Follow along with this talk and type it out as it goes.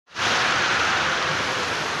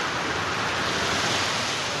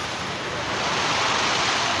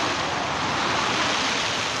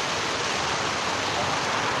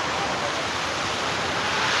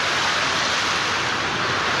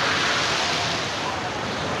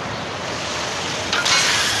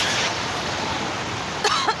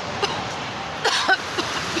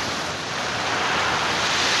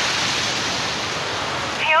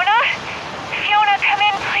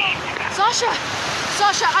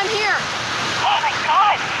I'm here. Oh my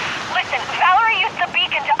god. Listen, Valerie used the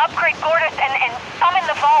beacon to upgrade Gortys and summon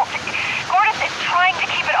the vault. Gortys is trying to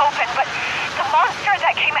keep it open, but the monster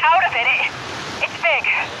that came out of it's big.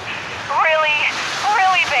 Really,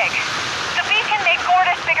 really big. The beacon made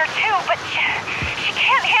Gortys bigger too, but she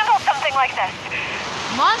can't handle something like this.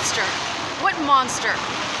 Monster? What monster?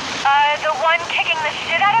 The one kicking the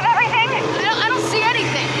shit out of everything? I don't see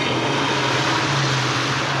anything.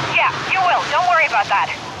 Yeah, you will. Don't worry about that.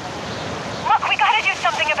 Look, we gotta do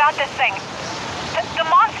something about this thing. The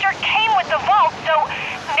monster came with the vault, so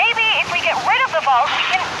maybe if we get rid of the vault, we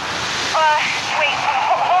can... wait,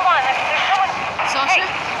 hold on. There's someone... Sasha?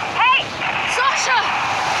 Hey! Sasha!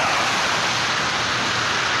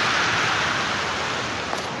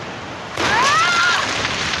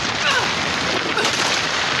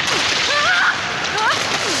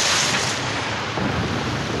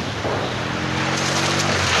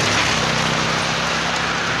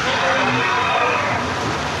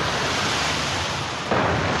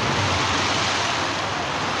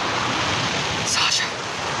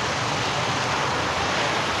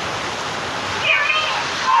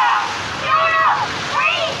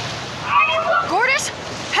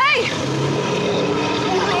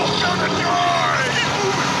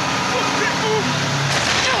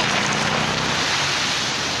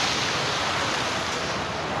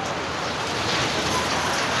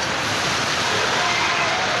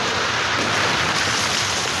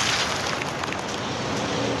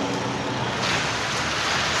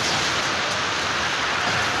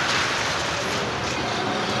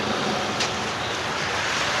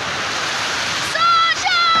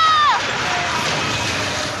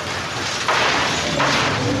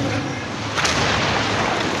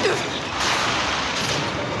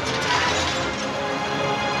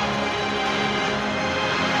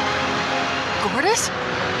 Gortys?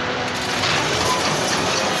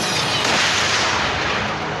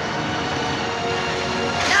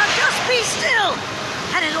 Now just be still,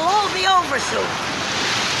 and it'll all be over soon.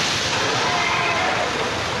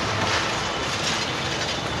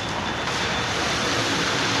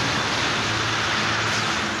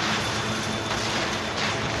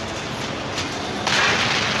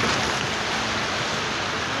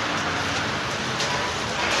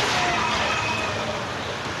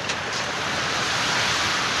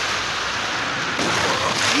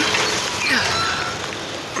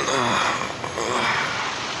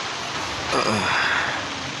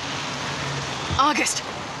 August,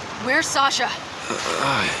 where's Sasha?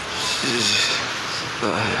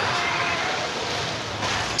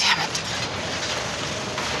 Damn it.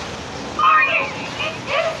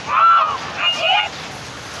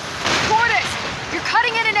 Gortys, you're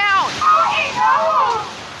cutting in and out. Oh, no!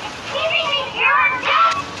 It's keeping me here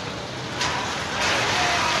again!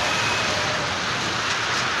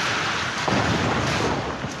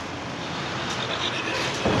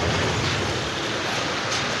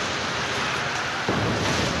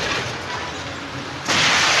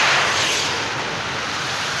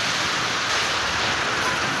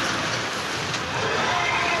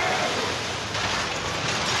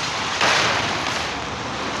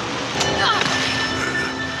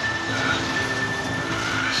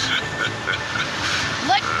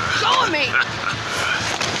 Let go of me!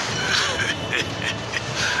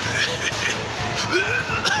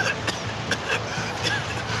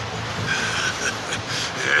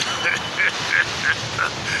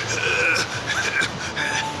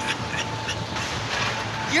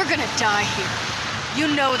 You're gonna die here. You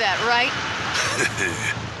know that, right?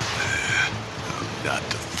 Not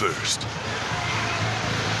the first.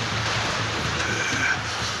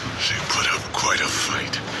 She put up quite a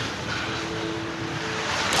fight.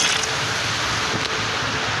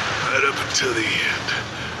 Right up until the end.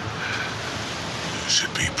 You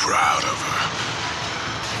should be proud of her.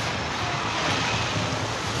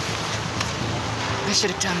 I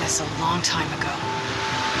should have done this a long time ago.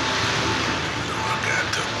 Look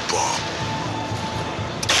at the bomb.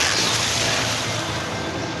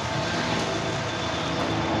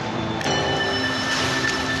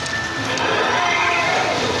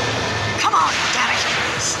 Come on, damn it!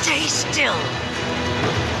 Stay still!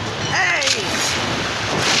 Hey!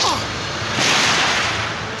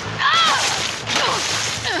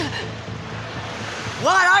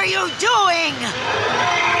 What are you doing?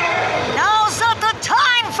 Now's not the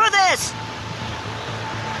time for this!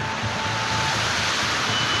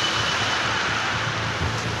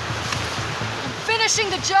 I'm finishing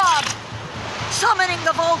the job! Summoning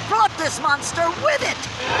the vault brought this monster with it!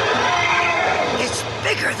 It's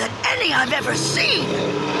bigger than any I've ever seen!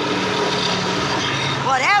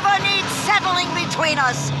 Whatever needs settling between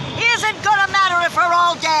us isn't gonna matter if we're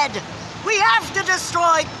all dead! dead! We have to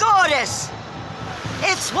destroy Gortys!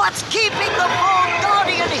 It's what's keeping the Vault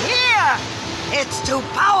Guardian here! It's too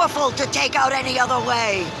powerful to take out any other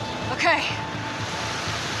way! Okay.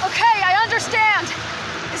 Okay, I understand!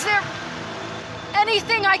 Is there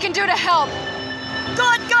anything I can do to help?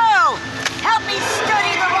 Good girl! Help me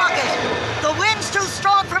steady the rocket! The wind's too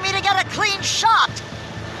strong for me to get a clean shot!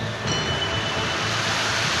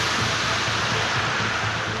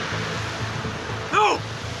 No!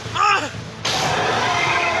 No!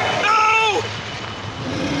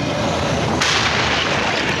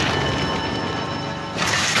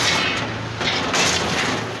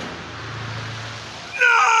 No!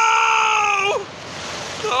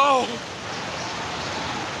 No!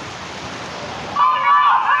 Oh no,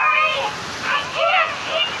 hurry! I can't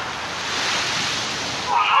see!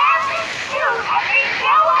 What happened to every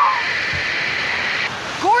yellow?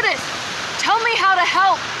 Gortys, tell me how to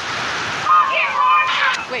help. Rocket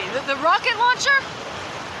launcher! Wait, the rocket launcher?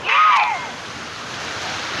 Yes!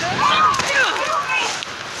 Help me!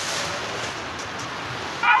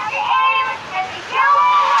 At the aim and the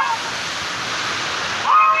yellow!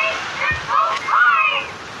 Hurry! There's no time!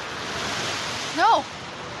 No!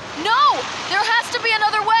 No! There has to be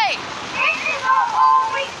another way! This is our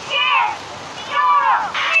only chance! Fiona,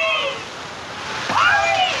 please!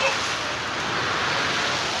 Hurry!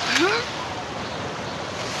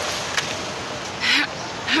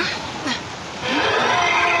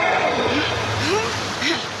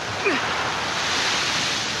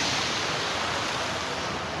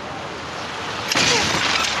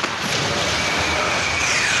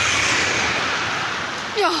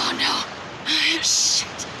 Oh no!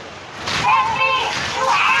 Shit! Andy, you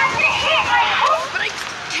have to hit my hook But I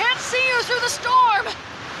can't see you through the storm!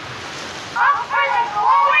 up for the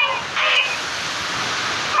glowing stick!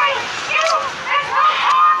 Wait, shoot! There's no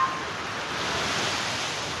time!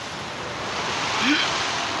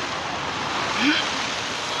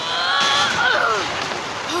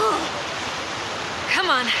 Come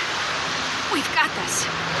on. We've got this.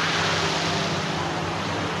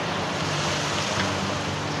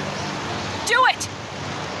 Do it!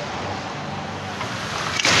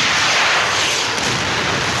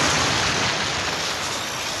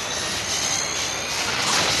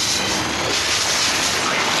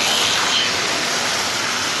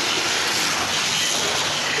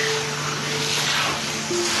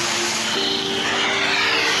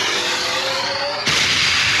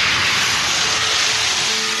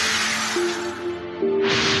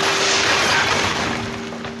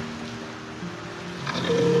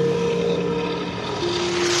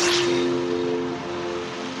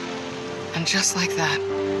 And just like that,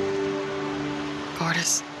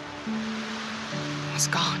 Gortys was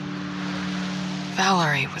gone.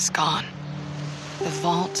 Valerie was gone. The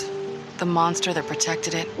vault, the monster that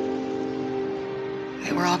protected it,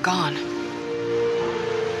 they were all gone.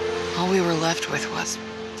 All we were left with was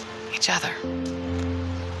each other.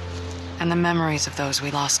 And the memories of those we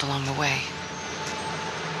lost along the way.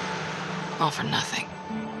 All for nothing.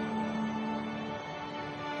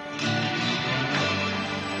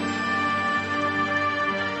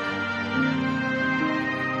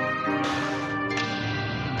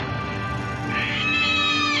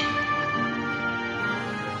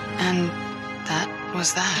 And that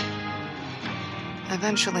was that.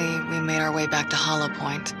 Eventually, we made our way back to Hollow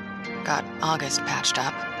Point, got August patched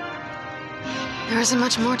up. There isn't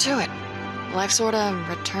much more to it. Life sorta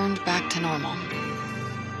returned back to normal.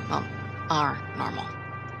 Well, our normal.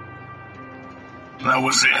 That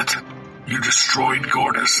was it. You destroyed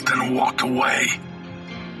Gortys, then walked away.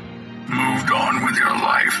 Moved on with your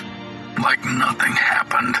life, like nothing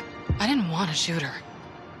happened. I didn't want to shoot her.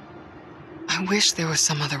 I wish there was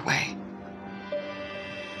some other way.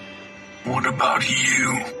 What about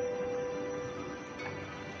you?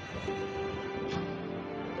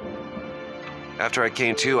 After I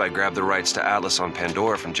came to, I grabbed the rights to Atlas on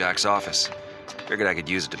Pandora from Jack's office. Figured I could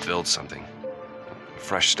use it to build something. A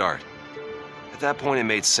fresh start. At that point, it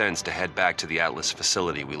made sense to head back to the Atlas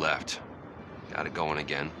facility we left. Got it going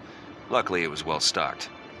again. Luckily, it was well stocked.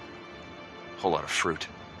 Whole lot of fruit.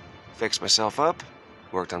 Fixed myself up,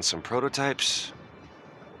 worked on some prototypes.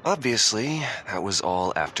 Obviously, that was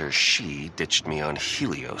all after she ditched me on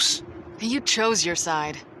Helios. You chose your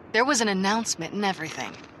side. There was an announcement and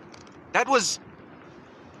everything. That was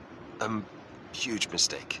a huge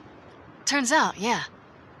mistake. Turns out, yeah.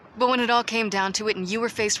 But when it all came down to it and you were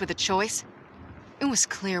faced with a choice, it was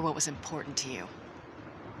clear what was important to you.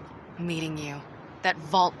 Meeting you, that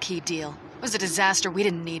vault key deal, was a disaster we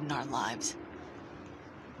didn't need in our lives.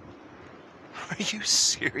 Are you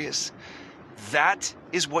serious? That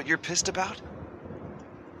is what you're pissed about?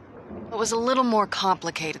 It was a little more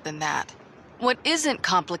complicated than that. What isn't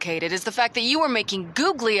complicated is the fact that you were making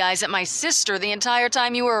googly eyes at my sister the entire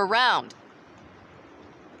time you were around.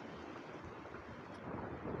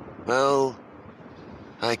 Well,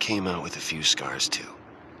 I came out with a few scars too.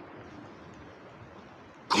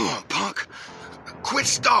 Come on, punk. Quit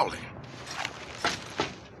stalling.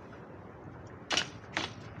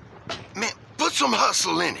 Man, put some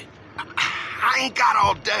hustle in it. I ain't got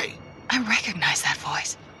all day. I recognize that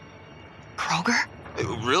voice. Kroger?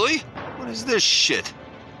 Really? What is this shit?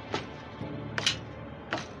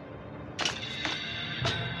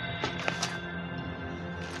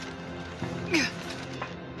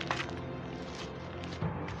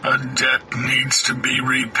 A debt needs to be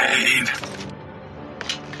repaid.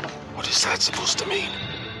 What is that supposed to mean?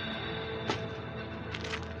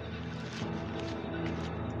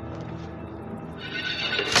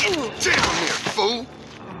 Down here, fool!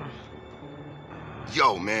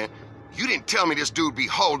 Yo, man, you didn't tell me this dude be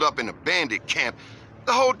holed up in a bandit camp.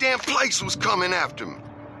 The whole damn place was coming after me.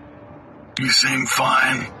 You seem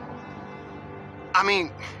fine. I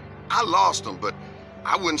mean, I lost them, but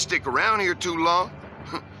I wouldn't stick around here too long.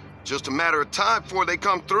 Just a matter of time before they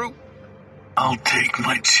come through. I'll take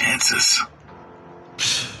my chances.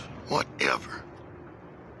 Whatever.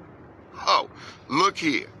 Oh, look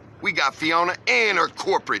here. We got Fiona and her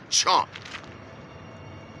corporate chump.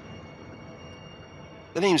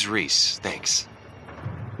 The name's Rhys, thanks.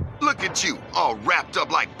 Look at you, all wrapped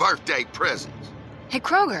up like birthday presents. Hey,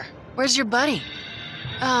 Kroger, where's your buddy?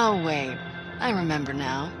 Oh, wait. I remember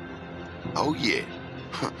now. Oh, yeah.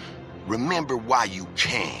 Remember why you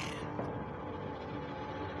can.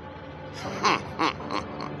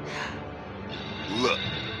 Look,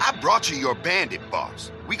 I brought you your bandit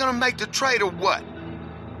boss. We gonna make the trade or what?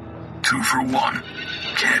 2 for 1.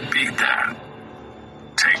 Can't beat that.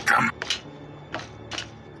 Take them.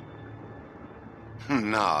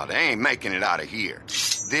 Nah, they ain't making it out of here.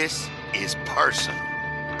 This is personal.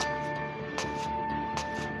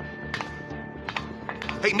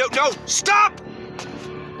 Hey, no, stop!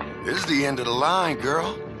 This is the end of the line,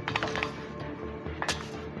 girl.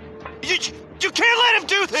 You can't let him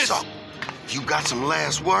do this! So, you got some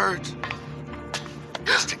last words?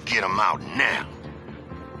 Best to get them out now.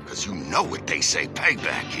 Because you know what they say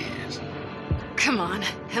payback is. Come on,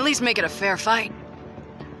 at least make it a fair fight.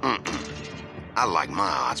 I like my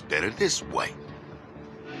odds better this way.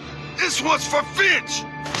 This one's for Finch!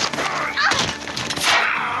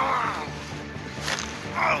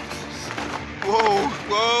 Whoa,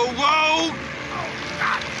 whoa, whoa!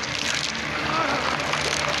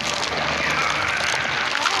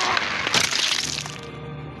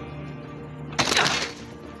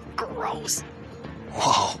 Gross.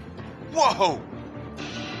 Whoa. Whoa!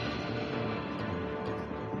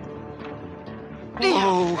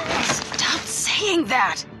 Whoa! Stop saying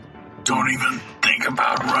that! Don't even think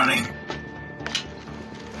about running.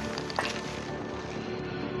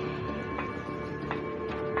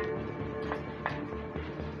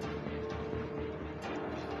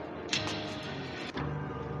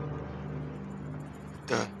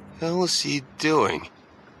 The hell is he doing?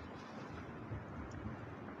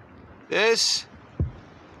 This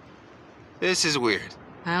is weird.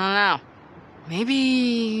 I don't know.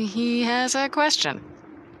 Maybe he has a question.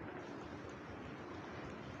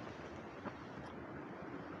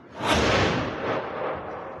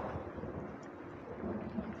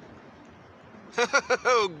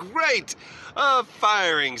 Oh, great! A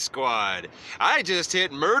firing squad. I just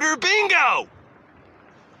hit murder bingo!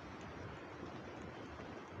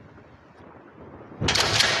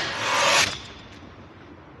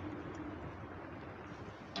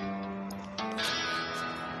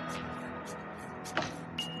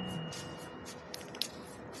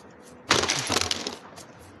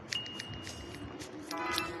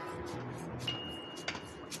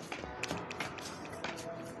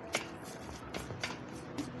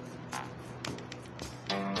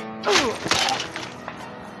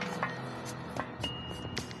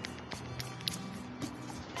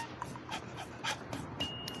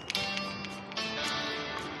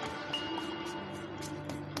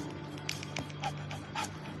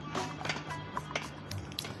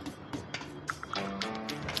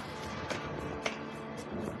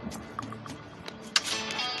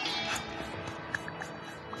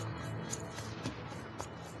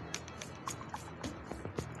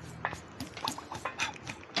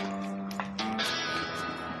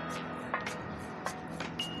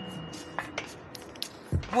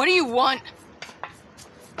 What do you want?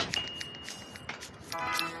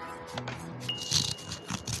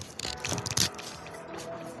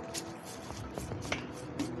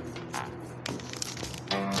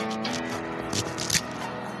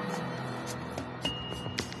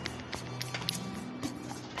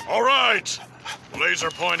 right!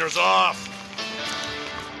 Laser pointers off!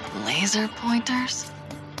 Laser pointers?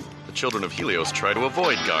 The children of Helios try to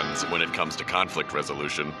avoid guns when it comes to conflict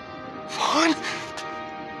resolution. Vaughn?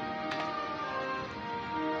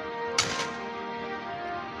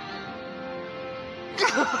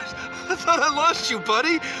 I thought I lost you,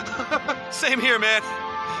 buddy. Same here, man.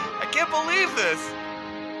 I can't believe this.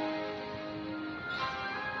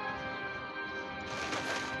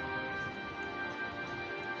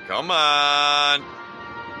 Come on.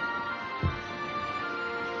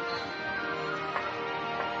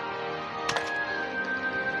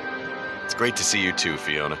 It's great to see you too,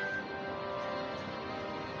 Fiona.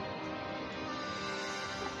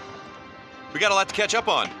 We got a lot to catch up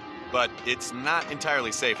on, but it's not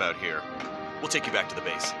entirely safe out here. We'll take you back to the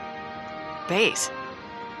base. Base?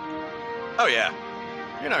 Oh yeah.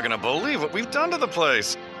 You're not gonna believe what we've done to the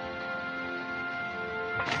place.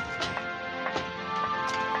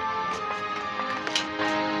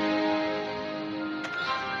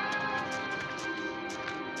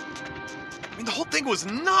 I mean, the whole thing was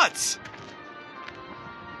nuts!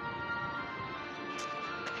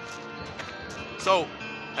 So,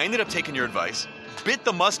 I ended up taking your advice, bit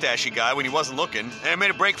the mustachy guy when he wasn't looking, and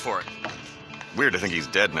made a break for it. Weird to think he's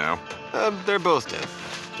dead now. They're both dead,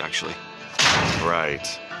 actually.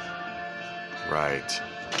 Right.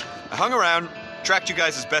 I hung around, tracked you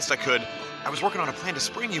guys as best I could. I was working on a plan to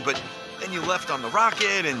spring you, but then you left on the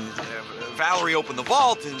rocket, and Valerie opened the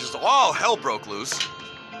vault, and just all hell broke loose.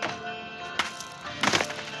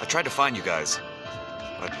 I tried to find you guys,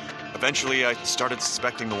 but eventually I started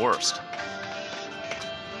suspecting the worst.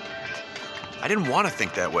 I didn't want to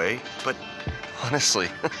think that way, but... Honestly,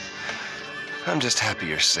 I'm just happy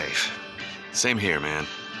you're safe. Same here, man.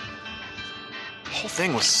 The whole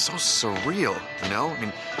thing was so surreal, you know? I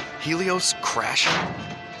mean, Helios crashing.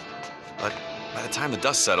 But by the time the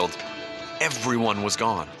dust settled, everyone was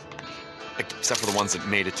gone. Except for the ones that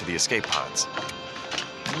made it to the escape pods.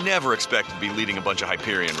 Never expected to be leading a bunch of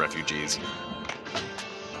Hyperion refugees.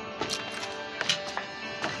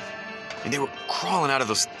 And they were crawling out of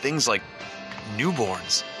those things like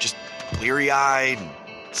newborns. Just bleary-eyed and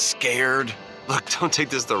scared. Look, don't take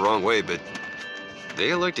this the wrong way, but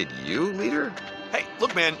they elected you leader? Hey,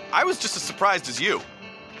 look, man, I was just as surprised as you.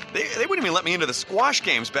 They wouldn't even let me into the squash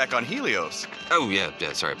games back on Helios. Oh, yeah,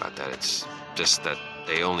 sorry about that. It's just that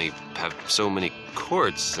they only have so many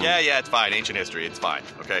courts. And... Yeah, it's fine. Ancient history, it's fine,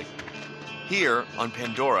 okay? Here, on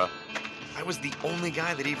Pandora, I was the only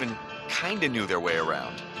guy that even kinda knew their way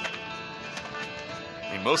around.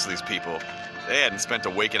 I mean, most of these people, they hadn't spent a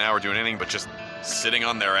waking hour doing anything but just sitting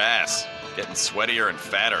on their ass, getting sweatier and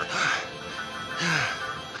fatter.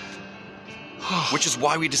 Which is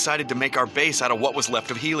why we decided to make our base out of what was left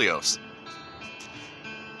of Helios.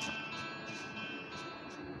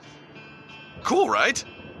 Cool, right?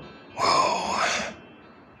 Whoa.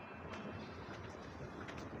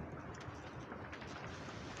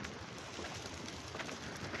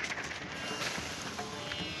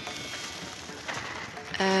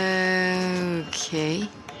 Okay.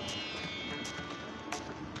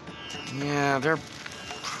 Yeah, they're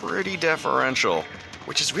pretty deferential,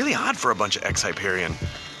 which is really odd for a bunch of ex-Hyperion.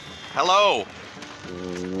 Hello!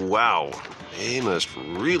 Wow. They must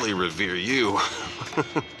really revere you.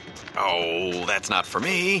 Oh, that's not for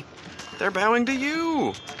me. They're bowing to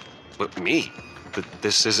you. But me? But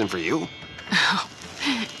this isn't for you?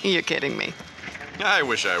 You're kidding me. I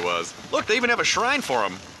wish I was. Look, they even have a shrine for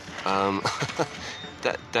him.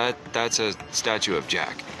 That's a statue of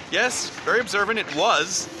Jack. Yes, very observant it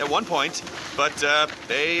was at one point, but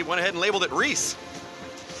they went ahead and labeled it Rhys.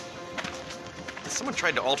 Someone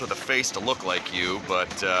tried to alter the face to look like you, but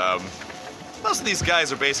most of these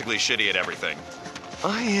guys are basically shitty at everything.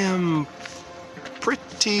 I am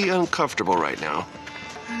pretty uncomfortable right now.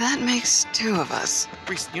 That makes two of us.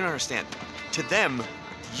 Rhys, you don't understand. To them,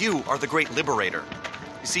 you are the great liberator.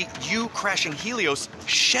 You see, you crashing Helios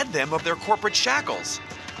shed them of their corporate shackles.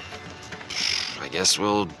 I guess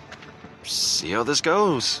we'll see how this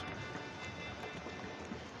goes.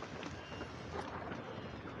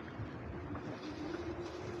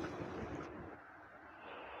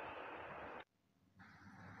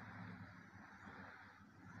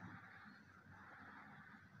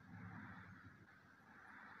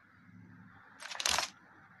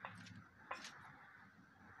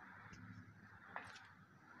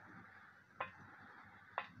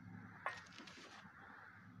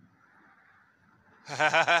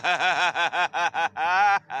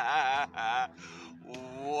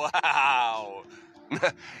 Wow.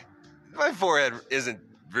 My forehead isn't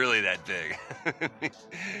really that big.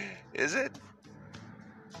 Is it?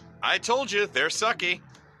 I told you, they're sucky.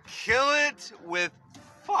 Kill it with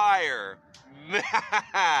fire.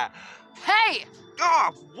 Hey!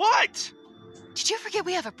 Oh, what? Did you forget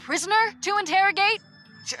we have a prisoner to interrogate?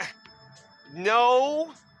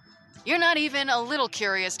 No. You're not even a little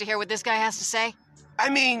curious to hear what this guy has to say? I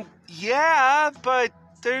mean, yeah, but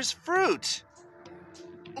there's fruit.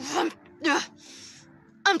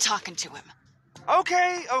 I'm talking to him.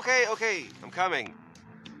 Okay. I'm coming.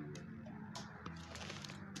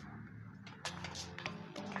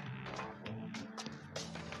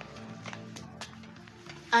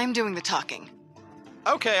 I'm doing the talking.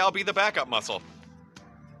 Okay, I'll be the backup muscle.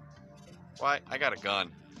 Why? I got a gun.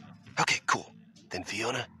 Okay, cool. Then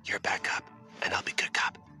Fiona, you're backup, and I'll be good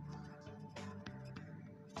cop.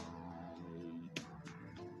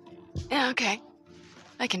 Yeah, okay.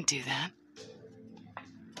 I can do that.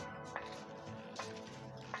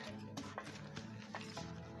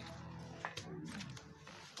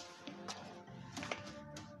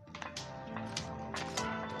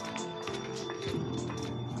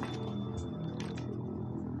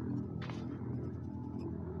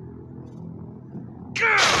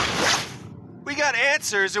 We got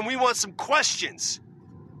answers and we want some questions.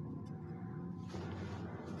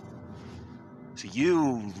 So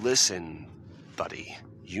you listen, buddy.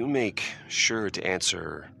 You make sure to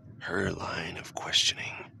answer her line of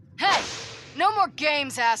questioning. Hey! No more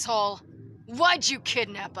games, asshole! Why'd you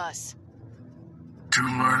kidnap us? To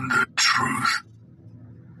learn the truth.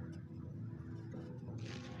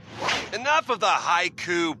 Enough of the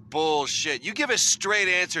haiku bullshit. You give us straight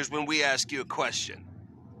answers when we ask you a question.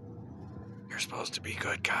 You're supposed to be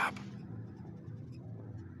good cop.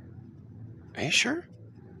 Are you sure?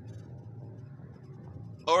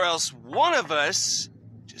 Or else one of us,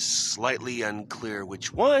 just slightly unclear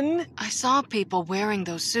which one. I saw people wearing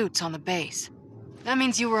those suits on the base. That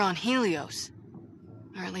means you were on Helios.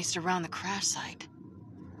 Or at least around the crash site.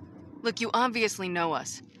 Look, you obviously know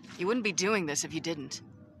us. You wouldn't be doing this if you didn't.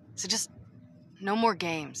 So just, no more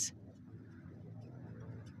games.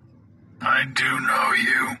 I do know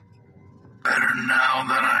you. Better now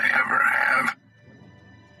than I ever have.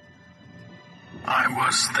 I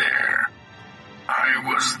was there. I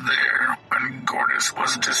was there when Gortys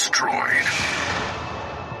was destroyed.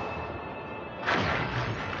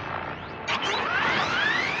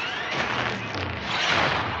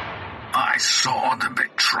 I saw the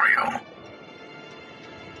betrayal.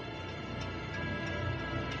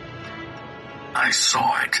 I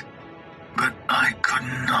saw it, but I could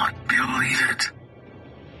not believe it.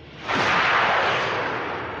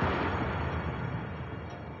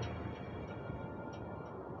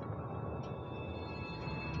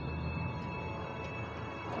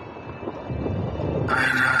 I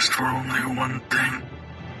had asked for only one thing.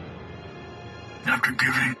 After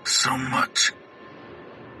giving so much,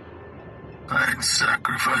 I had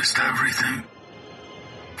sacrificed everything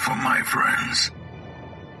for my friends,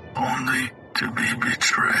 only to be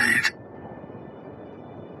betrayed.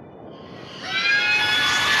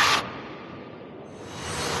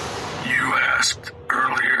 You asked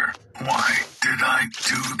earlier, why did I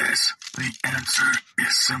do this? The answer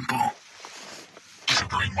is simple. To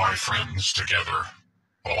bring my friends together.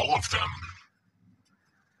 All of them.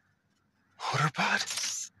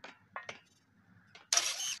 Waterbot?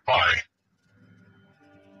 Hi.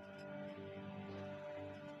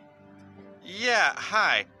 Yeah,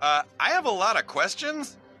 hi. I have a lot of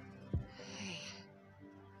questions. Hey.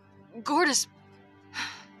 Gortys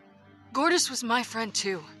was my friend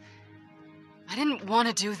too. I didn't want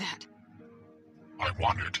to do that. I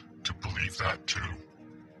wanted to believe that too.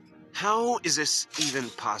 How is this even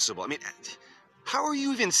possible? I mean, how are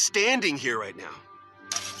you even standing here right now?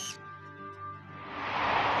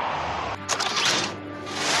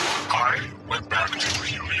 I went back to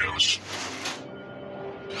Helios.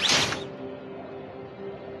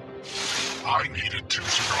 I needed to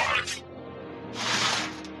survive.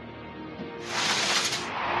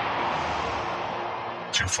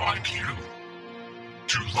 To find you.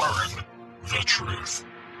 To learn the truth.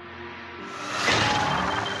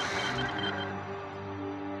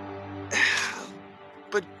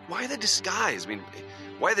 But why the disguise? I mean,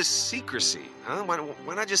 why the secrecy? Huh?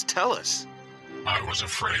 Why not just tell us? I was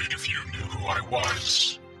afraid if you knew who I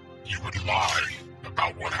was, you would lie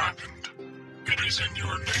about what happened. It is in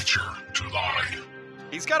your nature to lie.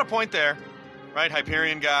 He's got a point there. Right,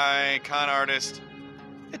 Hyperion guy, con artist.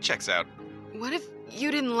 It checks out. What if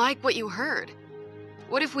you didn't like what you heard?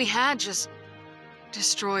 What if we had just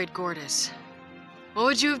destroyed Gortys? What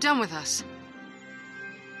would you have done with us?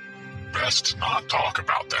 Best not talk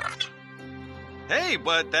about that. Hey,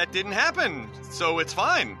 but that didn't happen, so it's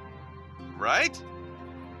fine. Right?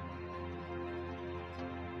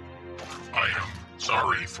 I am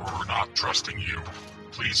sorry for not trusting you.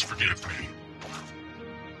 Please forgive me.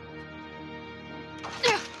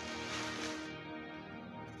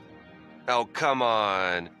 Oh, come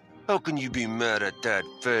on. How can you be mad at that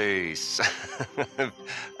face?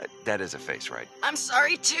 That is a face, right? I'm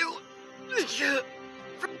sorry, too.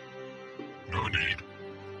 No need.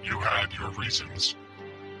 You had your reasons.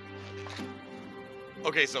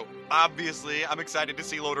 Okay, so obviously I'm excited to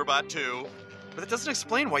see Loaderbot too, but it doesn't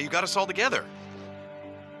explain why you got us all together.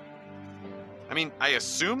 I mean, I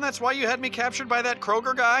assume that's why you had me captured by that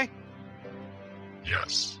Kroger guy?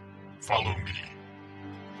 Yes. Follow me.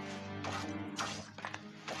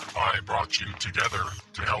 I brought you together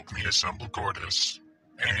to help me assemble Gortys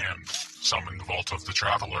and summon the Vault of the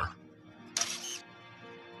Traveler.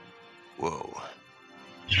 Whoa.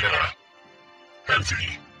 Yeah.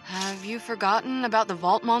 Heavy. Have you forgotten about the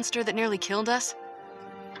vault monster that nearly killed us?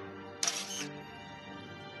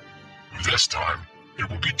 This time, it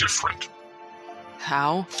will be different.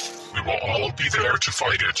 How? We will all be there to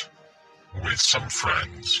fight it. With some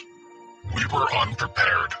friends. We were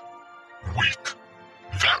unprepared. Weak.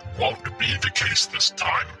 That won't be the case this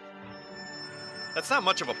time. That's not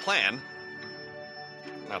much of a plan.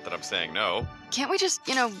 Not that I'm saying no. Can't we just,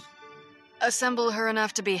 assemble her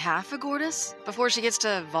enough to be half a Gortys before she gets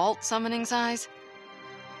to vault summoning size?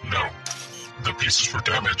 No. The pieces were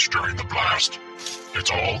damaged during the blast. It's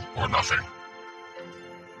all or nothing.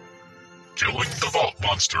 Killing the Vault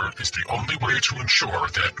Monster is the only way to ensure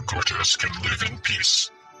that Gortys can live in peace.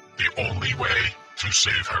 The only way to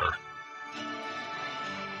save her.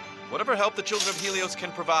 Whatever help the children of Helios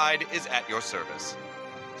can provide is at your service.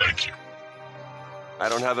 Thank you. I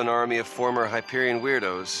don't have an army of former Hyperion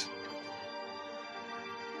weirdos,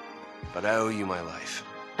 but I owe you my life.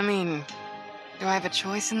 I mean, do I have a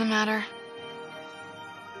choice in the matter?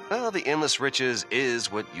 Well, the endless riches is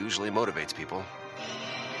what usually motivates people.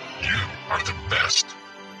 You are the best.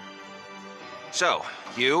 So,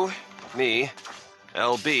 you, me,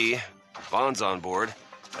 LB, Vaughn's on board.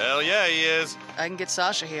 Hell yeah, he is. I can get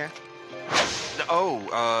Sasha here.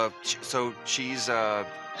 So she's, How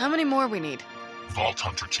many more we need? Vault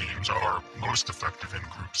Hunter teams are most effective in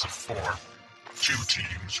groups of 4. 2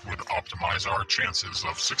 teams would optimize our chances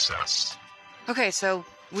of success. Okay, so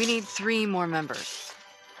we need 3 more members.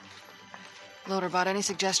 Loaderbot, any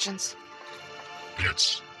suggestions?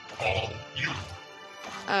 It's all you.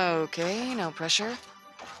 Okay, no pressure.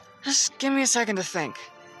 Just give me a second to think.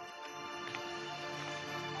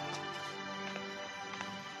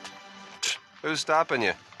 Who's stopping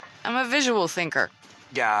you? I'm a visual thinker.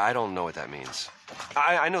 Yeah, I don't know what that means.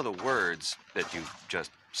 I know the words that you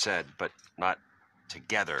just said, but not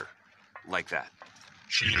together like that.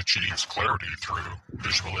 She achieves clarity through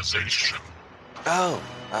visualization. Oh,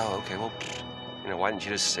 okay. Well, why didn't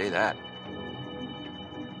you just say that?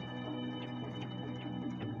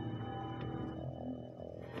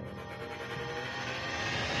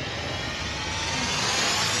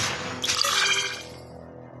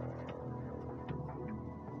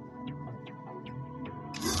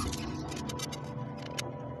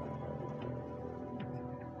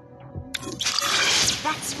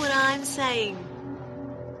 That's what I'm saying.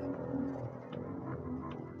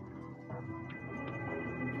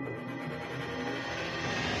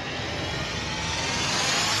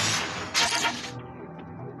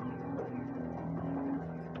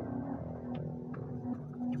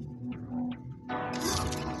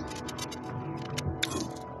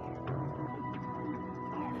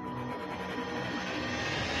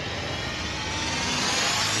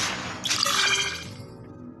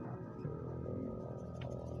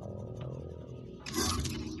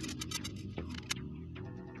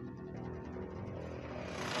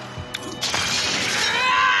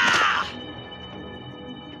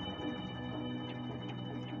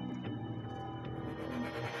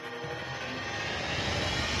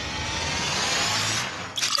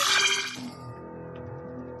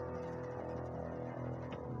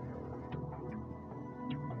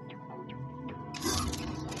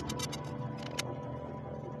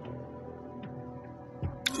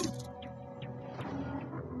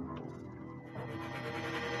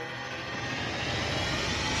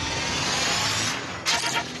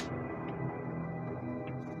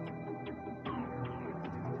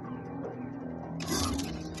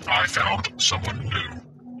 I found someone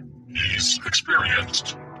new. He's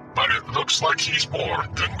experienced, but it looks like he's more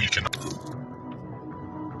than we can.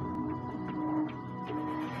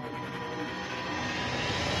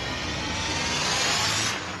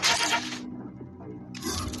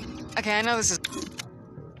 Okay, I know this is...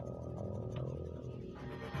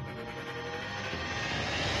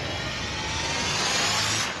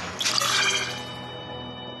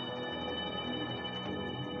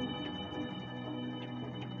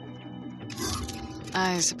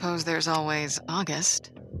 I suppose there's always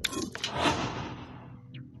August.